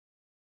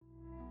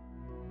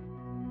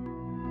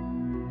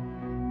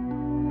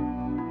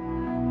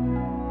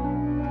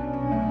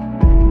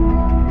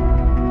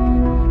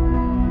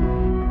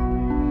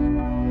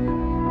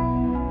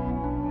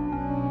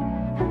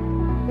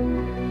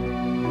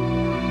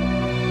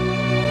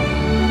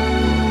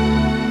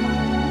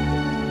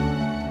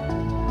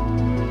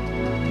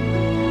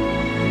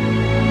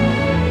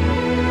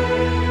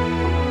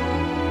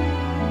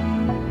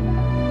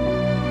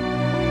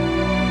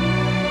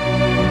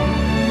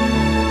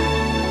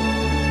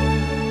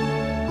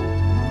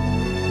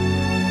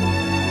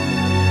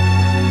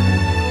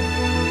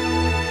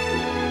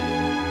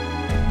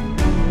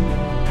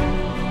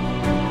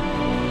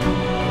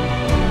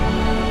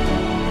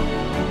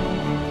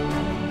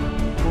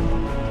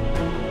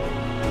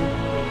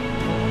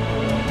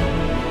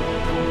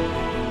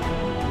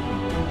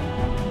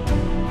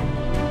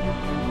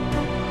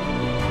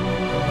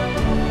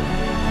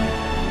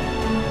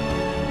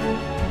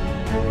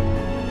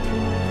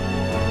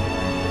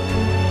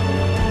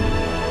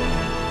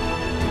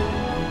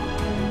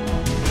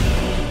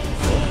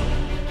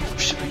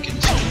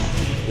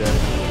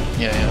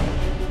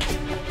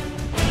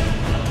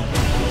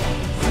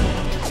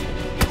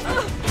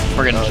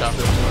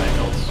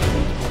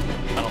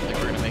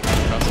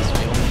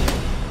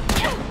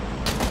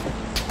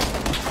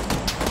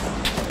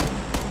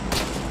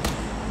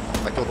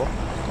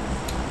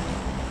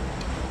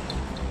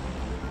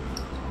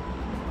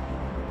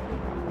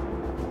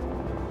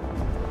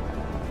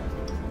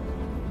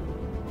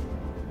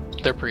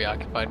They're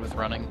preoccupied with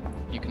running.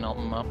 You can help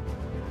them up.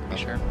 For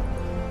sure.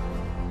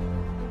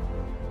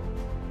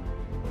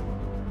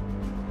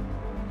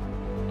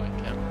 I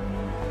can.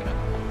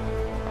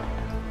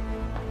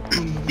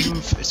 Okay.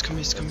 Move, it's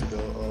coming, it's coming.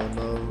 Oh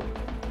no.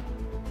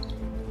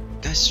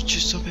 Guys,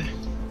 just stop it.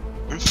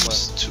 Run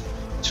fast.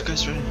 Two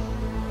guys running.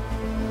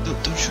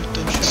 Don't shoot,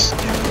 don't shoot.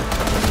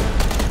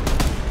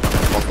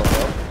 Off the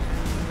ball.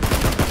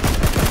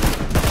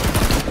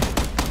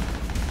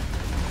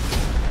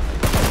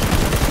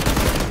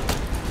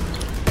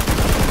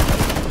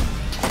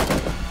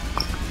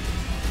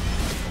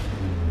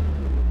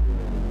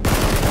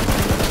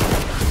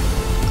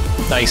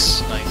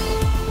 Nice, nice.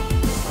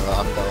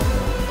 I'm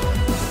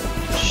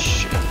down.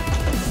 Shit.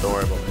 Don't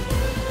worry about me.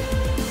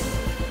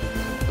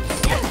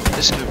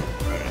 Let's go.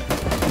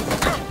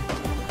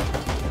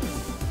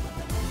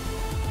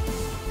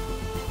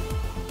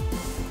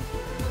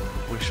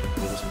 Wish I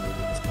could have just moved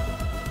it.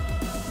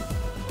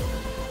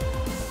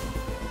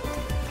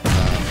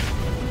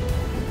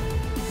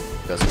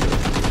 That's good.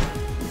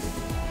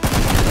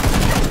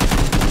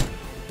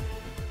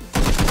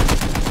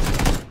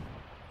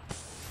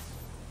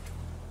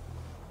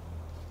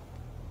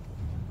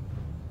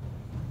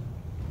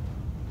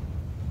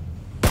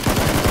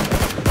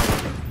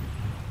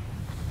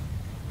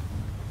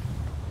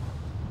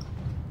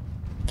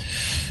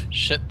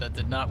 Shit, that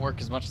did not work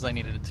as much as I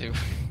needed it to.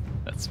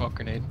 That smoke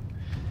grenade.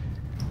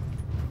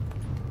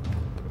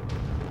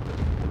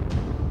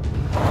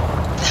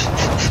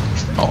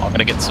 Oh, I'm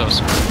gonna get so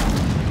screwed.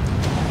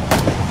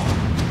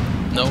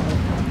 No,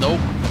 nope.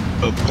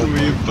 Papa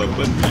me,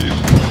 papa me,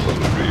 papa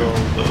me.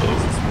 What the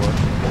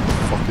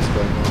fuck is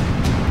going on?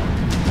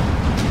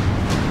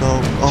 No.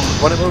 Oh,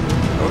 run him over.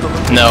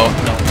 No,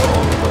 no,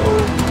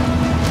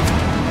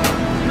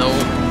 no.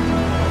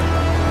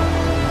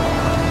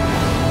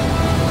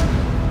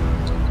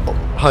 Oh,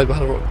 hide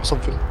behind a rock or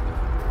something.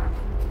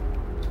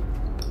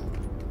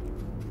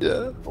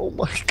 Yeah. Oh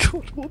my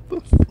god, what the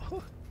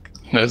fuck?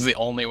 That was the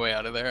only way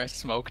out of there. I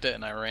smoked it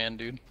and I ran,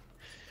 dude.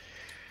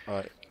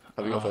 Alright,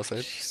 have you got first aid?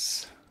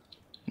 Jeez.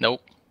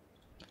 Nope.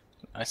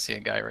 I see a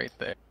guy right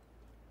there.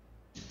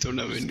 Don't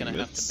have I'm just any gonna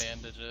have to meds.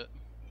 bandage it.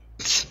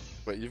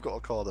 Wait, you've got a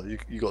car though.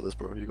 You got this,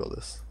 bro. You got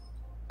this.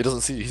 He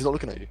doesn't see you. He's not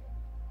looking at you.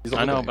 He's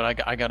not I know, looking at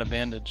but I got a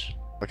bandage. you.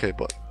 Okay,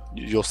 but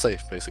you're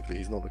safe basically.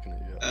 He's not looking at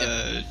you.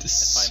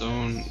 This If I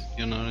zone,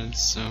 you're not in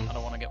this zone. I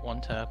don't want to get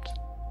one tapped.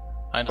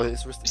 I know. But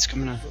it's risky. It's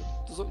coming out.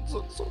 Zone.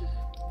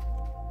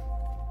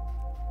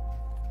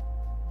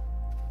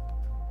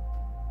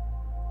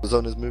 The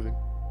zone is moving.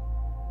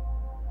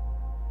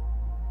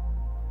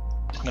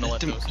 I'm gonna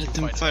let them- those let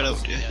two them fight fight it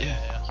out,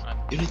 yeah. I'm-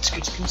 You need to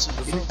get closer.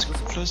 You need to get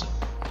closer.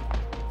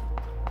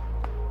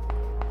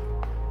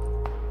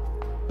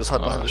 Just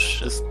hide behind Oh,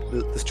 shit.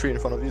 this tree in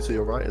front of you to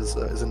your right is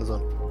in the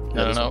zone.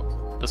 No, this one.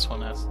 no. This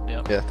one has.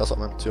 Yeah. Yeah, that's what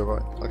I meant. To your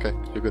right. Okay,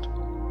 you're good.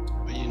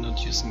 But you're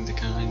not using the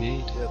car I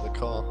need. Yeah, the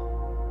car.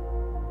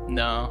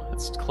 No,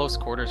 it's close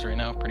quarters right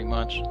now, pretty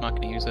much. I'm not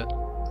gonna use it.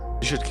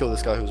 You should kill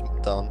this guy who's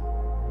down.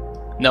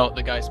 No,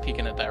 the guy's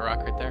peeking at that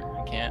rock right there.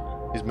 I can't.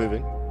 He's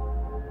moving.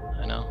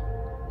 I know.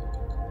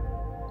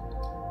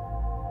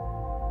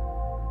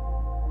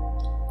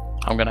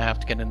 I'm gonna have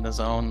to get in the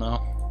zone though.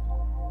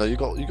 No, you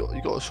got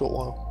a short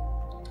while.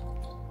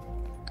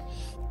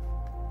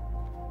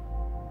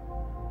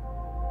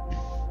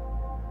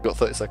 You got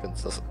 30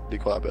 seconds. That's be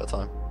quite a bit of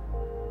time.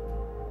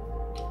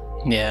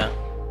 Yeah.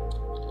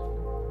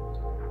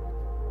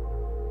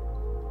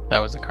 That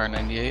was a car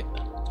 98.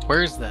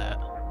 Where's that?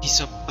 He's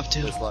up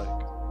there. It's like,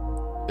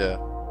 yeah.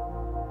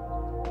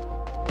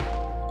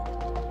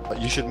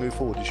 Like, you should move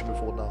forward. You should move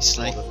forward now. He's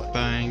like Oh, they're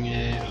buying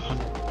a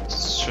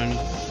running.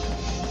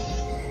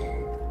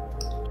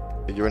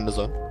 You're in the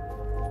zone.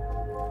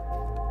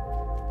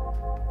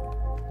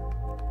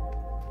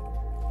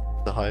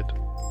 To hide.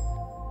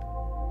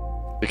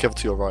 Be careful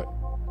to your right.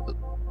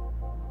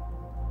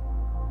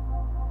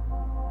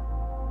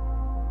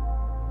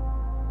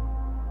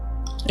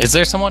 Is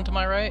there someone to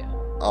my right?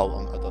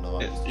 Oh, I don't know.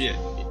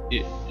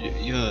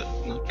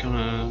 You're not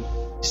gonna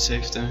be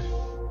safe there.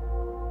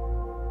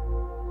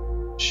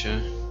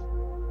 Sure.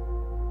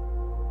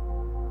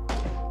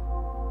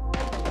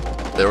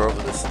 They're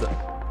over this step.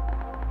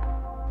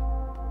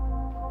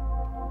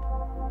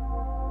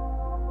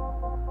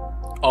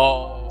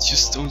 Oh.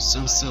 Just don't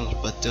stand still,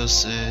 but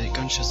there's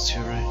gunshots to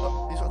your right.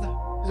 Oh, he's right there.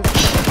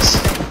 He's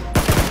over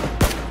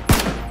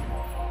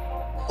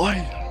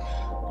there.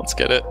 Oi! Let's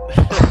get it.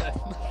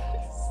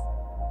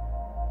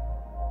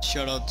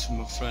 Shout out to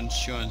my friend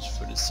Shorens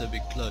for this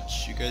epic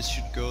clutch. You guys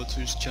should go to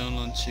his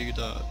channel and check it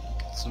out.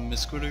 Get some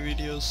Miscreated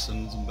videos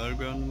and some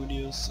battleground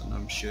videos, and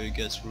I'm sure you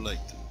guys will like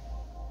them.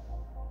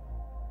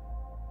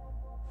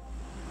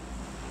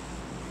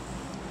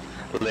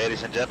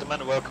 Ladies and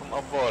gentlemen, welcome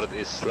on board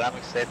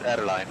Islamic State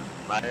Airline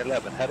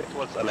 911 heading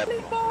towards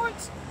Aleppo.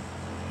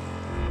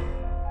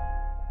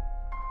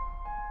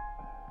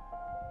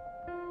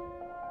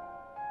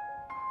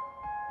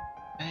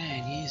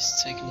 Man,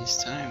 he's taking his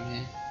time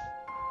here.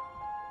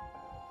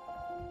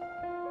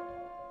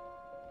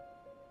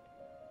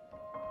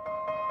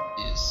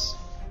 Yes.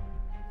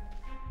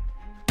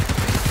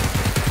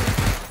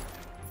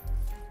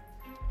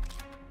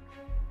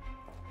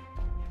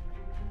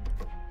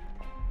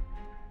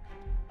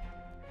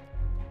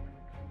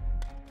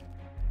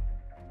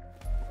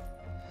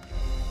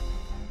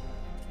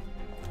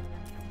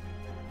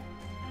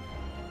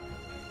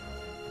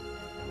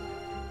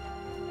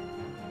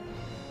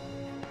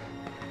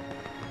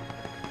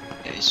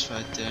 he's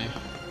right there.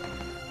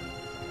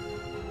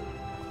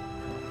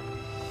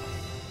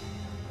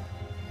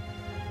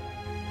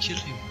 Kill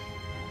him.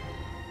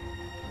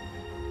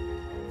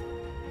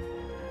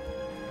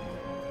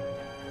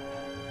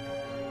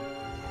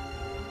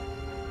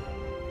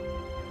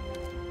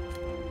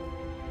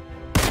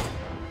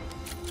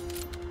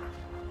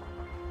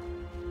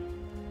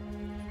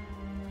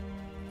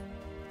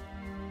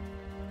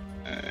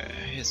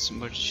 Here's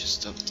somebody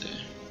just up there,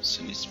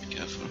 so I need to be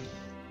careful.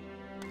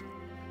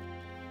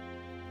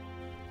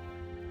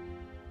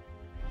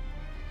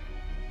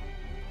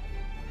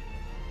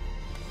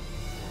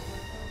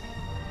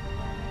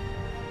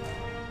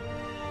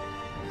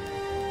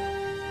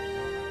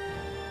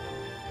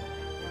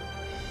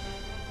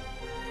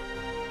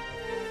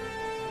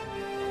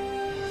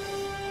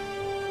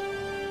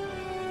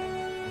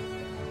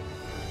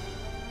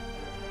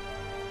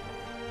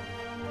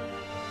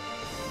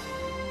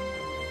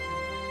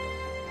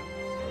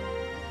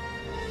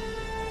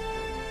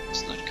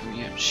 It's not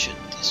coming out. Shit,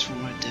 this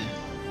one right there.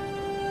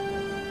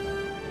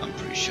 I'm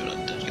pretty sure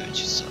that guy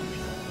just saw me.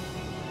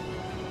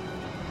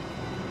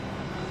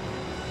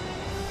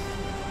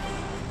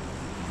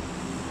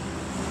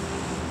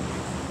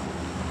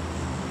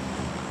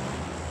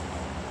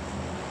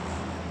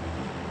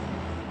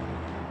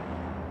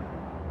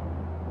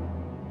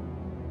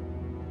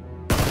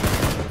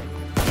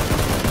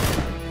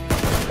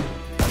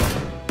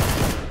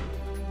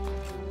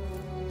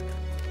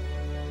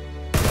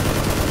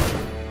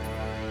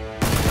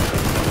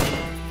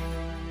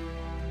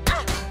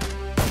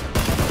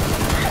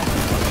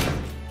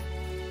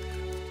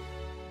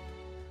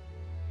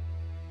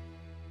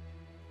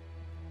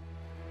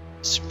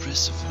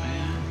 Suppressive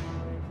man.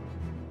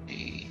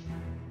 Hey.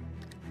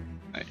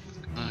 Right,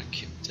 gonna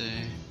keep this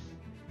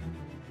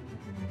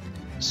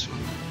one.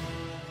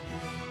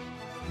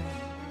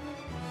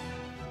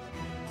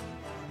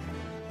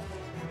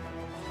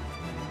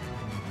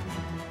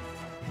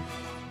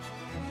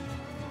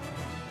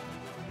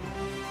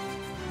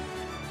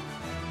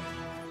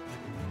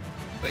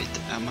 Wait,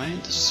 am I in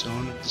the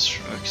zone of the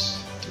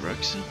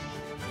drugs?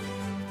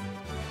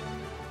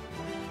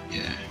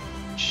 Yeah.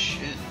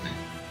 Shit, man.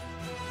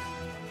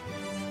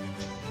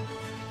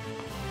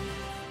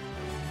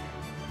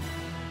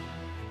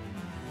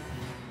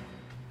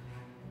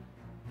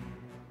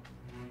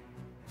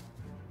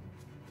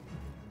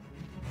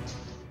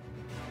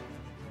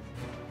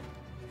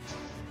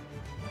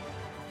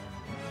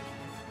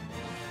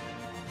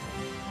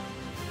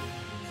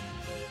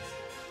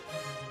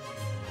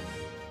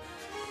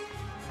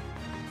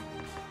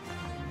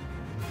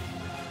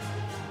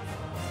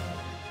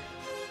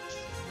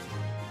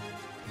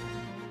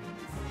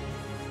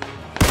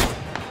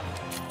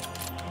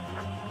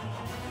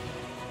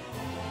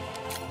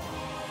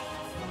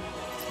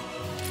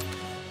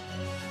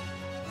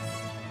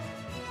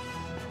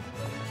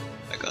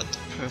 Got the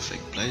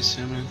perfect place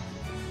here, man.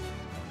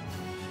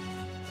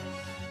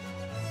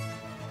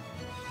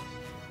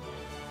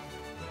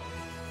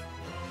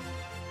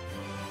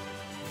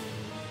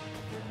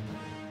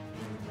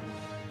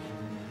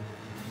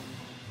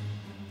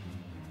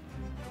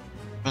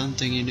 I don't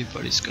think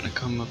anybody's gonna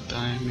come up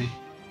behind me.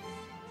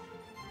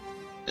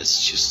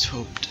 Let's just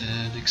hope the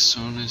next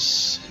zone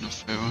is in our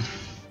favor.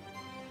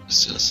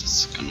 Else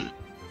it's gonna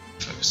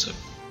fuck us up.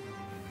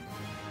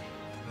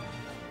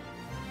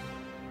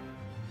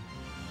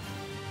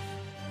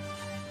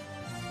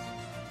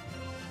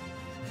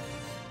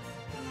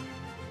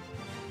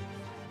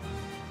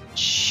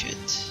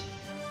 Shit.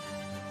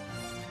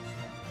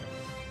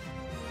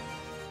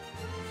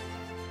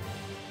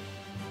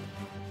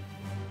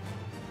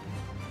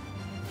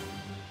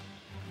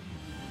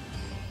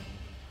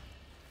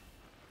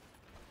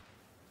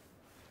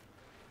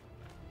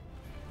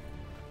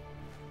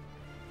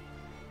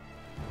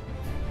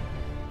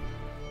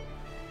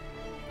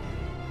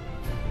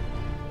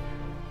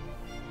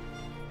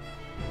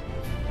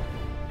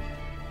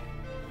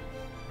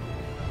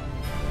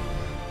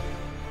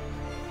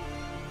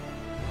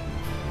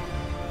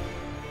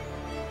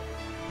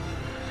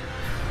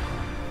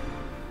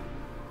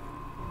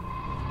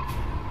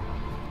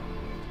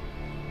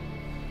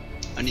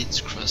 I need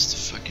to cross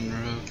the fucking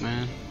road,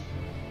 man.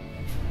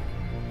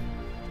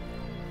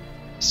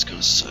 It's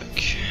gonna suck.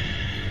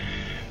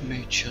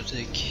 Major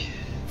dick.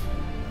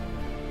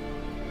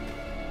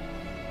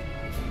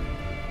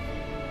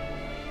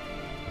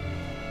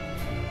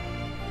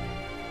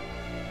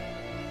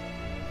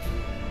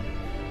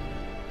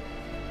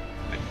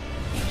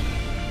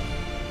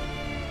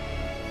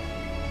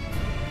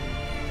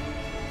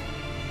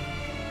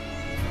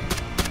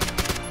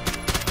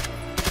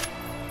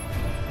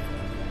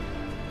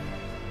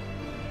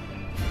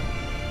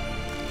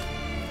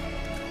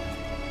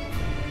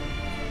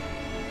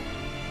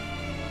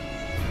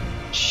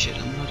 Shit,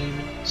 I'm not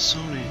even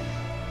zoning.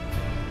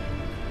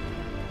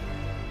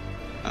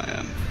 I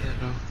am here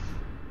though.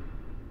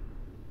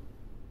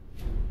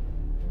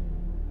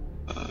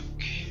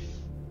 Fuck.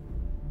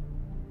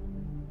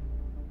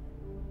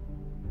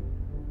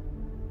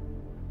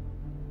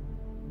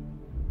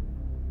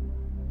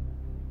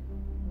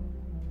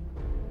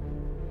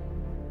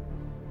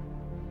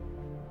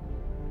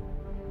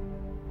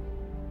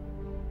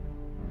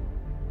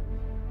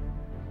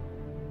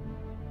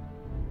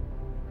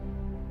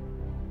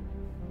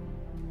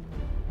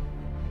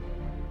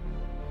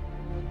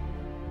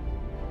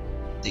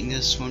 I think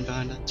there's one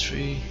behind that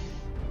tree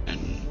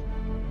and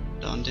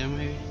down there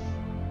maybe.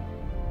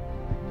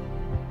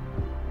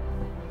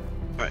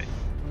 Alright,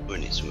 we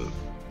need to move.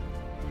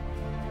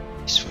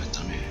 He's right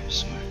down here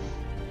somewhere.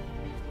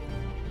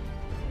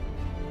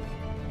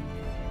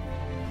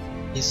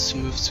 He needs to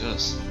move to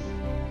us.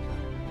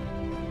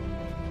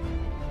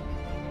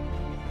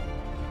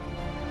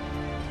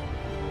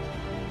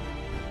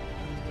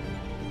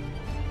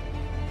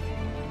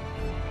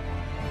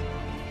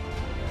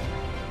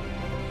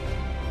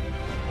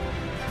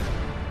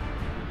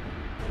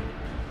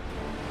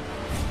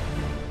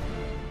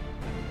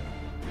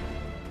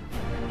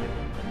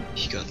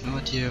 He got no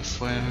idea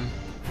of where.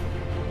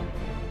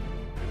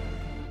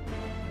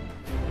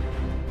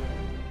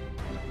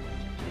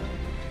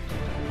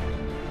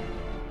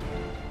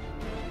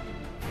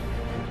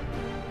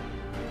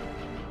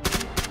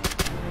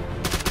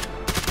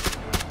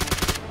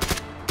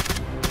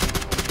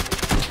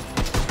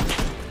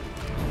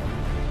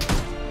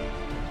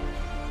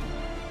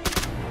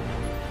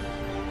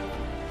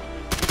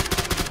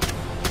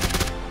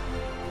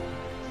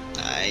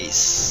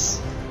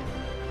 Nice.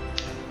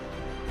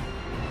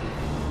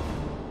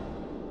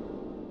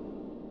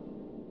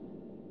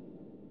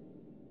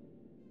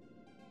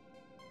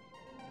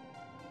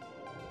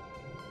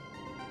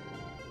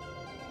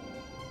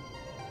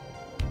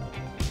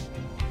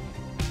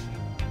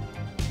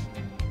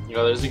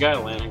 Yo, there's a guy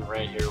landing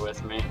right here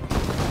with me.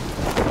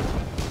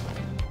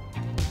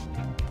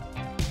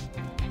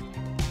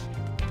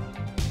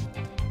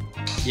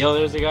 Yo,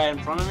 there's a guy in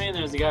front of me and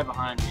there's a guy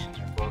behind me, and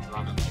they're both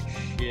running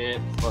like shit.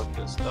 Fuck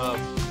this stuff.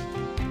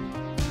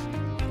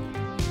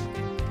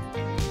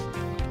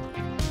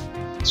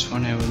 It's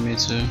funny with me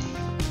too.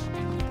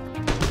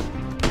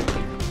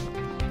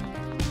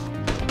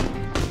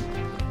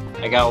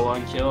 I got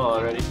one kill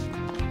already.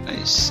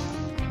 Nice.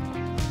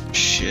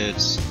 Shit.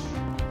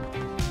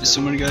 There's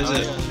so many guys Oh,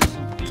 that. yeah, there's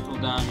some people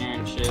down here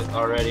and shit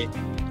already.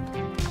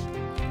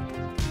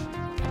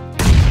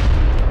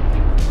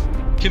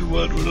 Kill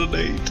one with a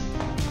nade.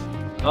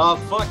 Oh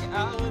fuck,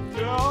 Alan,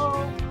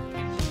 no!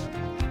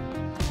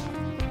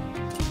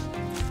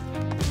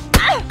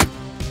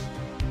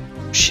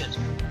 Shit.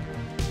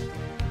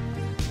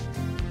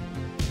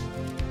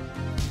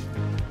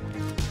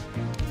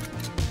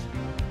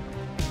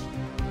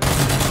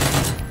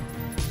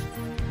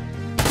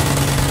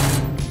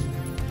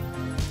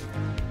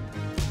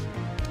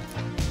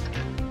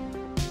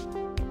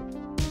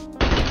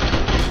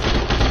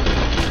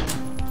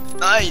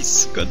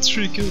 Nice! Got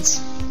 3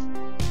 kills.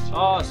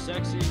 Oh,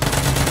 sexy.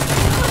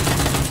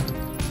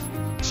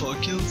 4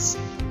 kills.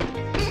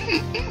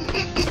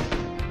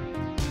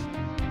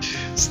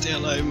 Stay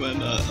alive,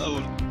 man. I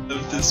would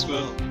love this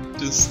well.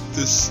 This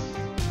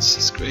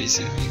is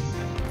crazy.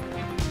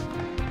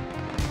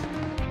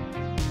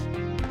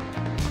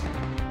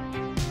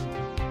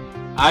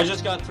 I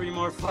just got 3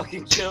 more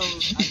fucking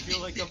kills. I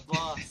feel like a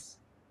boss.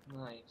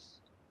 Nice.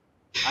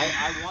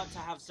 I want to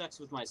have sex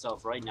with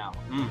myself right now.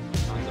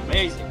 Sounds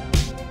amazing.